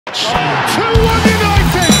2-1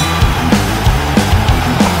 United!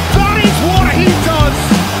 That is what he does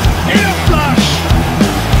in a flash!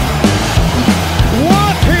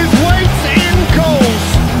 Worth his weight in goals!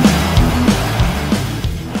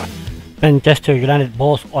 Manchester United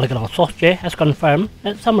boss Ole Gunnar Solskjaer has confirmed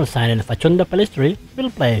that summer signing Facundo Pellistri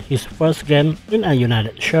will play his first game in a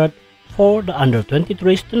United shirt for the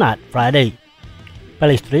under-23s tonight, Friday.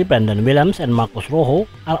 Pellistri, Brandon Williams and Marcos Rojo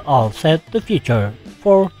are all set to feature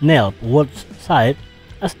for Neil Wood's side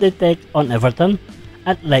as they take on Everton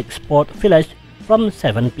at Leigh Sports Village from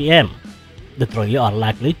 7 p.m. The three are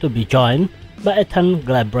likely to be joined by Ethan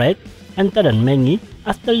Galbraith and Teden Mengi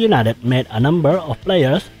after United made a number of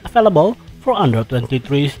players available for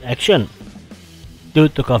under-23s action. Due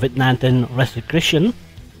to COVID-19 restrictions,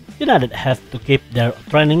 United have to keep their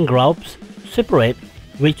training groups separate,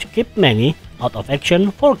 which keep Mengi out of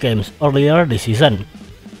action for games earlier this season.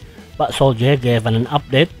 But Solskjaer gave an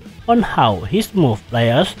update on how he's moved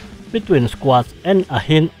players between squads and a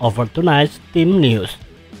hint over tonight's team news.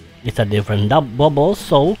 It's a different bubble,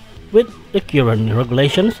 so with the current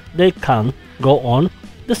regulations, they can't go on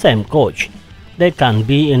the same coach. They can't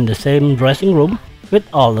be in the same dressing room with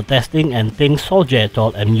all the testing and things, Solskjaer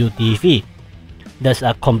told MUTV. That's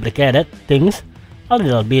a complicated things a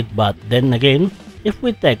little bit, but then again, if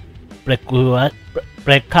we take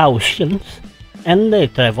precautions and they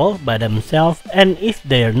travel by themselves, and if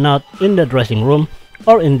they're not in the dressing room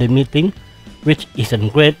or in the meeting, which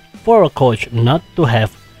isn't great for a coach not to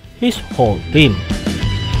have his whole team.